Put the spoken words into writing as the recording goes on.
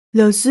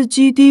老司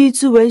机第一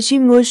次玩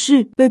新模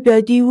式，被表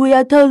弟乌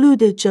鸦套路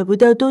的找不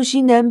到东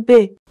西南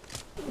北。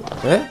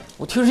哎，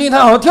我听声音，他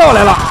好像跳下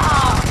来了。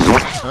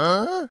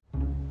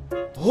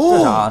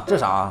哦，这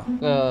啥？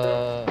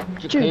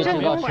矩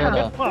阵工厂。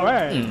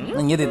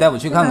那你也得带我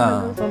去看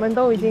看。我们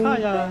都已经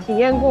体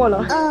验过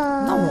了。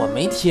那我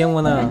没体验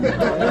过呢。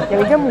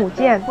有一个母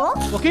舰。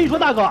我跟你说，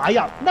大哥，哎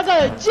呀，那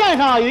个舰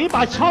上有一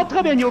把枪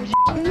特别牛逼。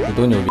有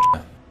多牛逼？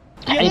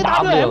比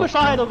WM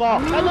伤害都高，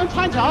还能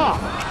穿墙，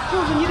就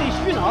是你得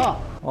蓄能。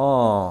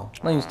哦，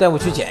那你带我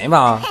去捡一把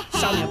啊。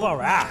上面不好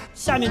玩，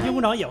下面军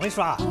工厂也会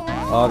刷。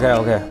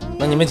OK，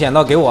 那你们捡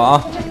到给我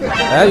啊。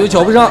哎，有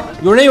脚步声，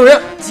有人。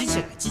机器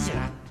人。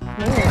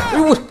哎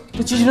呦我，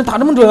这机器人打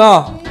这么准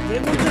啊！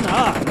人工智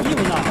能，你以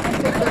为呢？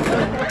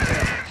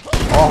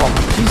哦，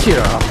机器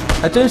人啊，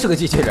还真是个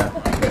机器人。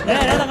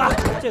来，大哥，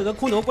这有个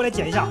空投，过来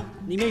捡一下，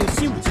里面有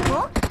新武器。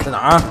在哪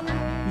儿？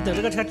你等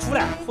这个车出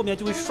来，后面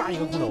就会刷一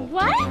个空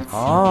投。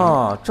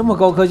啊，这么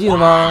高科技的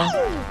吗？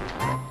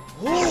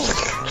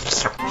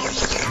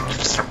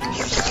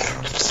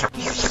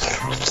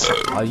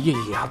哎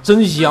呀，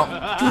真香！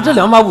就这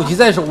两把武器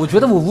在手，我觉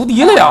得我无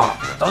敌了呀！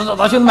走，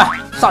兄弟们，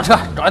上车，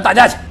找人打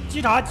架去。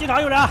机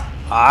场有人。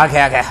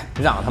OK，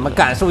 让他们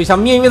感受一下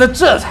命运的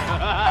制裁。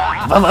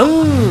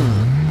嗡。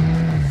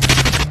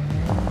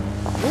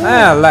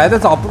哎，来得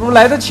早不如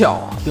来得巧，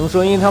听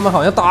声音他们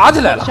好像打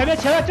起来了。前面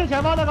正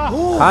前方那个。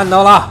看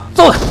到了，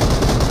揍他！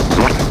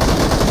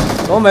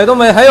东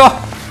北还有。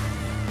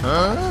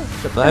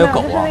这不还有狗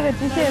啊？就是那个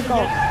机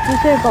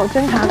械狗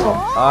侦察狗。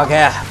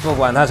OK， 不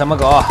管它什么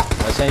狗，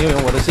我先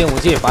用我的新武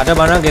器把这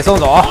帮人给送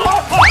走。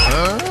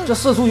这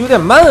射速有点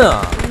慢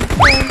啊，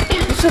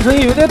这射程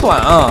也有点短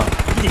啊。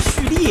你得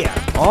蓄力。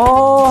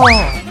哦，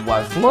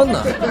我说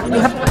呢，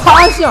你还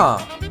趴下？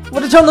我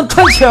这枪能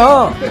穿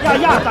墙。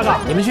呀，大哥，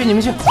你们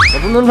去，我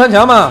不能穿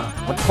墙吗？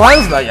我穿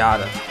死他丫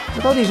的！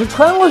这到底是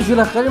穿过去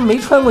了还是没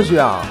穿过去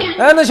啊？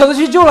哎，那小子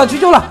去救了。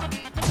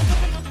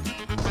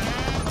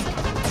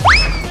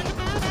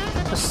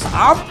这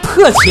啥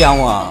破枪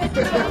啊？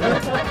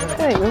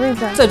在哪个位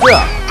置啊？在这。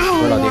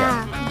我说老弟，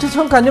这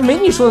枪感觉没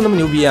你说的那么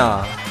牛逼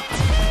啊！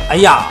哎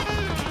呀，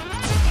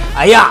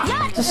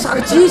这杀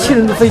个机器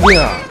人都费劲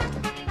啊！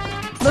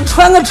能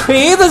穿个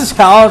锤子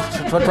墙，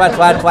穿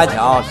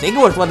墙，谁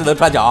跟我说的能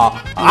穿墙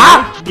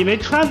啊？你没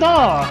穿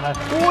到，还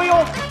忽悠，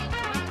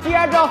接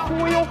着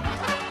忽悠。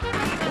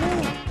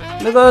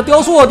那个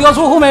雕塑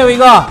后面有一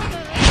个，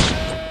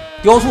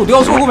雕塑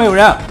后面有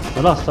人，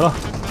死了。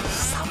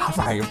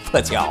啥玩意儿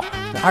破枪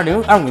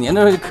？2025年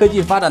的科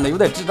技发展的有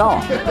点智障。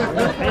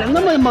哎呀，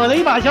那么猛的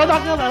一把枪，大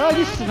哥咋让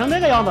你使成那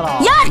个样子了？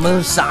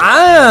猛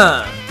啥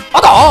呀？阿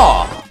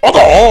倒！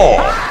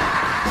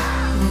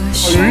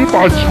有一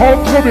把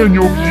枪特别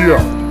牛逼，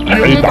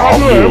比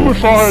WM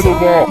伤害都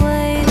高，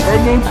还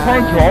能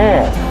穿墙。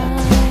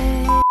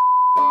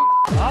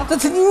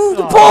这你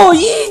爆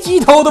一击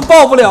头都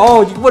爆不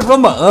了，你给我说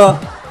猛！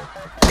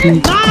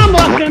那么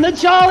狠的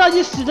枪了，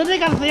你使成这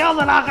个死样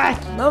子了还？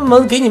那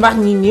猛给你吧，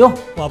你用。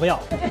我不要。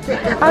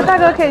啊，大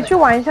哥可以去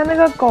玩一下那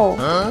个狗，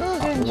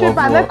去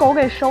把那狗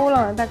给收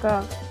了，大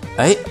哥。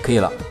哎，可以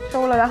了。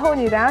收了，然后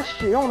你等下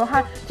使用的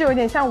话，就有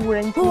点像无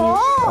人机。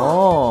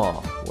哦，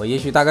我也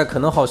许大概可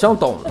能好像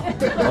懂了，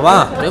好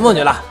吧，追梦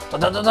去了，走。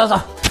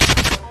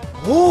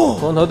哦，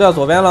空投掉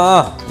左边了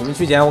啊，你们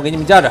去捡，我给你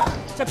们架着。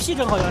这屁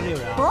正好像是有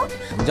人啊。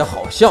什么叫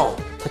好像？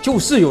他就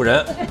是有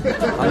人，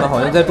他们好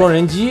像在装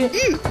人机。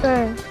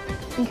对，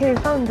你可以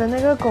放你的那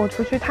个狗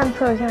出去探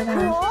测一下它。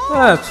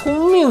哎，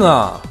聪明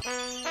啊！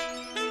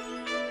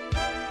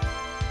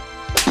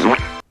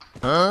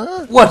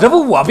这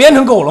不我变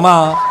成狗了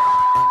吗？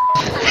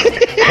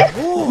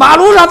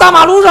大马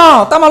路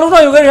上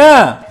有个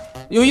人，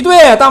有一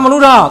队，大马路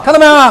上看到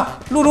没有？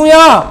路中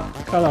央。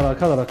看到了。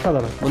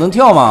我能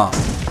跳吗？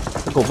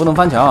这狗不能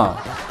翻墙。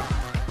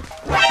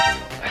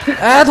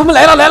哎，他们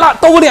来了，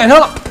到我脸上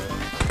了。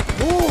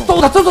揍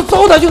他，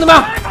兄弟们！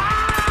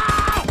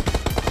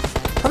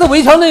他在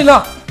围墙那里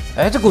呢。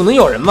哎，这狗能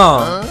咬人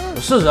吗？我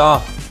试试啊。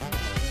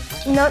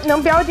你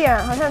能标点，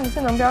好像你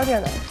是能标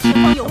点的。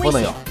不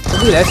能咬。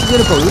这未来世界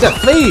的狗有点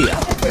废呀，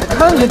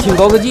看起来挺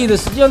高科技的，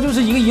实际上就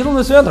是一个移动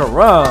的摄像头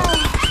啊。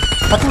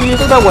他注意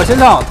都在我身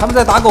上，他们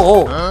在打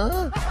狗，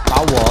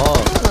打我。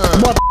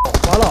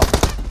完了，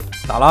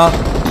咋了？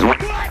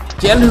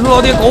坚持住，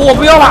老弟，狗我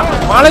不要了，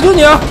马上来救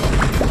你啊。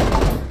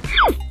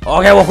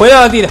OK， 我回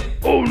来了，弟弟。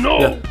Oh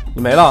no，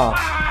 你没了。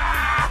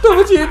对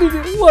不起，弟弟，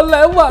我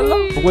来晚了。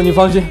不过你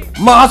放心，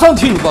马上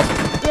替你报仇。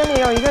这里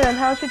有一个人，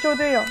他要去救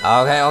队友。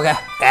OK，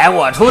 该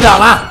我出场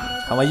了，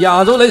看我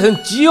亚洲雷神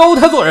教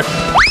他做人。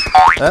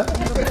哎，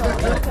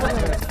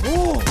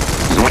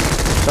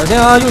小心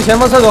啊！右前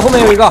方厕所后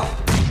面有一个。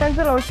3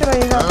字楼去了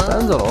一个。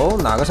3字楼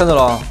哪个3字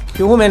楼？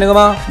最后面那个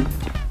吗？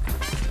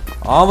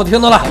啊，我听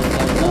到了，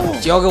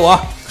交给我，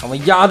看我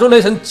亚洲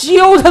雷神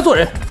教他做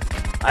人。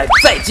哎，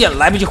再见，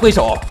来不及挥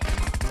手。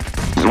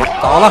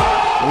倒了，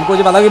我们过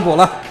去把他给补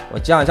了。我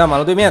降一下马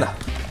路对面的。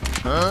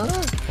哎，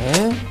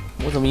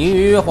我怎么隐隐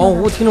约约恍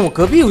惚听着我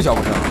隔壁有脚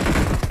步声？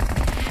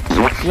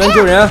支援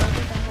救人。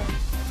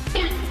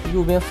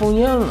右边封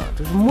印了，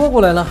这是摸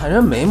过来了还是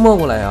没摸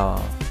过来呀？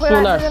树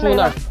那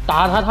儿，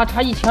打他，他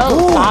差1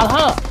枪，打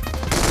他！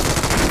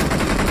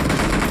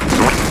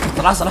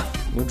死了！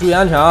你们注意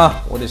安全啊！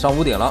我得上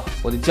屋顶了，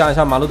我得降一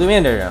下马路对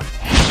面这人。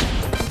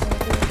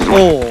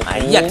哦，哎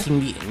呀，兄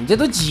弟，你这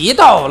都击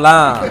倒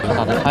了，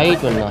打得太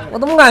准了，我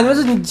怎么感觉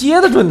是你接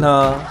的准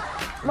呢？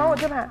往我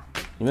这排。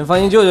你们放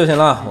心救就行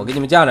了，我给你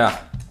们架着。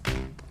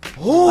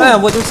哎，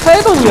我就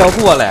猜到你要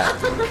过来。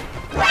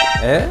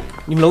哎，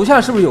你们楼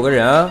下是不是有个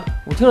人啊？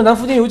我听着咱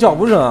附近有脚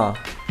步声啊。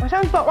往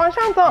上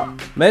走。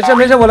没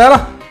事，我来了。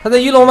他在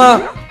1楼吗？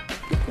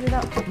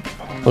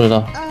不知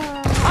道。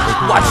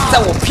我在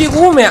我屁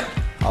股后面。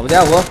好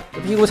家伙，这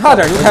屁股差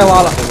点就开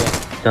花了。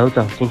走，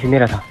进去灭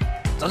了他。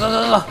走。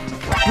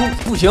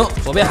不行，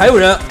左边还有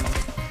人。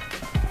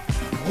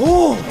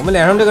哦，我们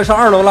脸上这个上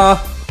2楼了啊。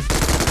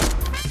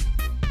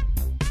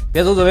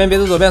别走左边，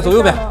走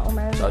右边。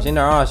小心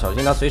点啊，小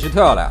心他随时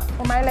跳下来。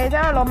我埋雷，在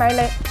2楼埋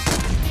雷。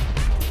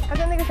他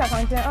在那个小房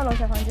间，2楼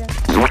小房间。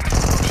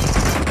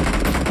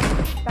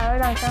打了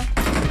2枪。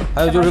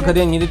还有就是客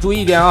厅，你得注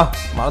意一点啊，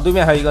马路对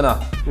面还有一个呢。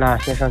那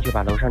先上去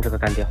把楼上这个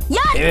干掉。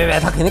别，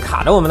他肯定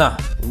卡着我们呢。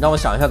你让我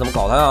想一下怎么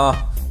搞他啊？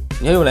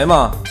你还有雷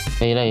吗？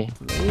没雷，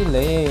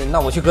那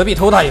我去隔壁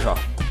偷他一手。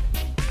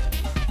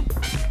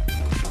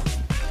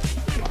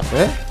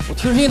哎，我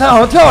听声音他好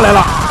像跳下来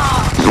了。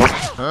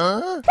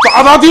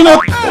打他听了。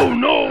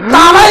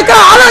打来干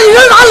啥呢？你这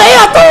拿雷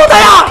啊，逗他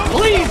呀！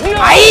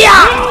哎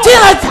呀，进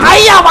来！哎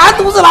呀，完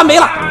犊子了，没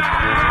了。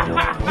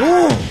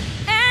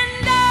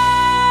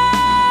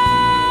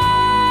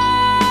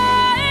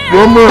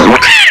哥们儿，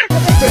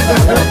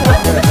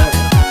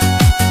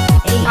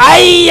哎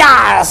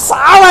呀，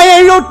啥玩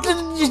意儿？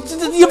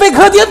你被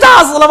客厅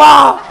炸死了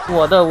吧？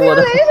我的。没什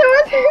么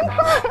情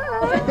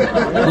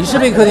况。你是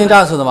被客厅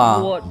炸死的吗？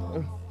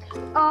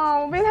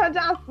我被他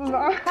炸死了。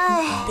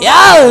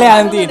漂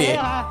亮，弟弟，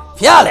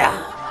漂亮。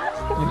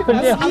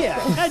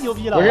太牛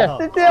逼了！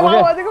直接往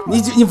我这个。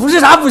你不是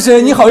啥不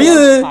是？你好意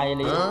思？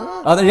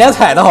啊，人家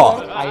踩的好。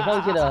踩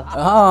上去的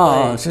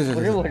啊，是。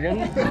不是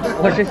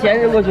我是先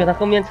扔过去，他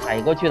后面踩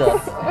过去的。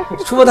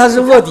说他是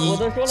卧底，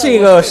这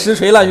个实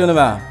锤了，兄弟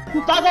们。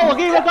大哥，我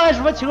跟你说刚才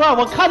什么情况？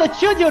我看得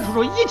清清楚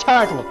楚，一清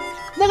二楚。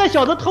那个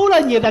小子偷了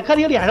你在客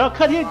厅脸上，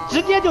客厅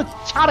直接就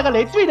掐了个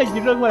雷对着你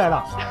扔过来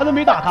了，他都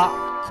没打他。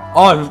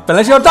哦，本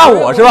来是要炸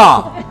我是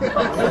吧？